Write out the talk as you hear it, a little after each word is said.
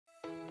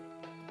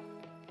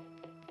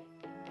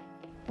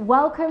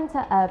Welcome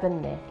to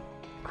Urban Myth,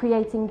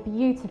 creating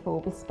beautiful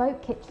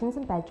bespoke kitchens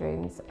and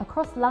bedrooms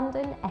across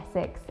London,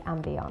 Essex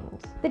and beyond.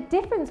 The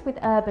difference with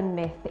Urban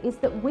Myth is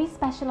that we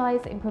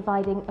specialise in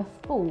providing a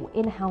full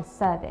in-house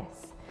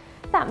service.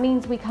 That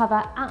means we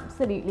cover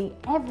absolutely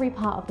every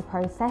part of the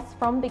process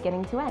from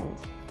beginning to end.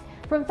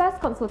 From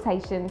first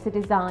consultation to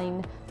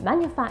design,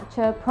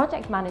 manufacture,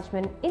 project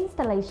management,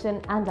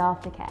 installation and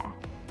aftercare.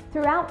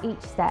 Throughout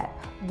each step,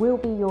 we'll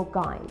be your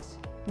guide,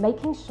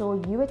 making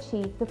sure you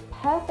achieve the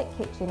perfect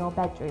kitchen or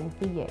bedroom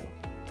for you.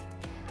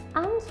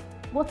 And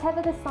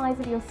whatever the size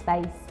of your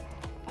space,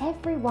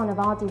 every one of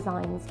our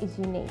designs is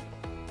unique,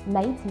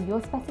 made to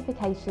your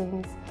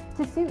specifications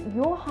to suit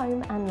your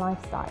home and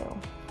lifestyle.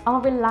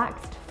 Our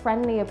relaxed,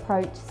 friendly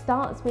approach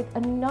starts with a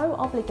no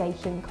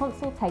obligation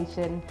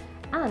consultation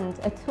and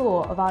a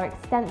tour of our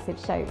extensive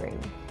showroom,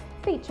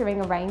 featuring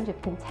a range of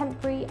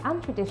contemporary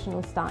and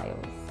traditional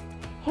styles.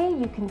 Here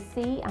you can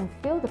see and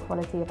feel the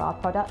quality of our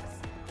products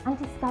and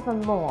discover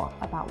more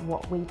about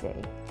what we do.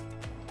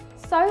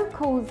 So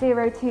call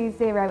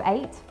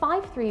 0208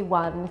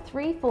 531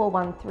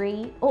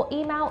 3413 or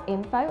email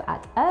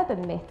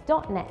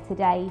info@urbanmyth.net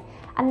today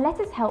and let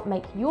us help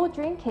make your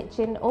dream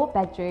kitchen or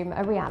bedroom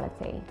a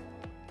reality.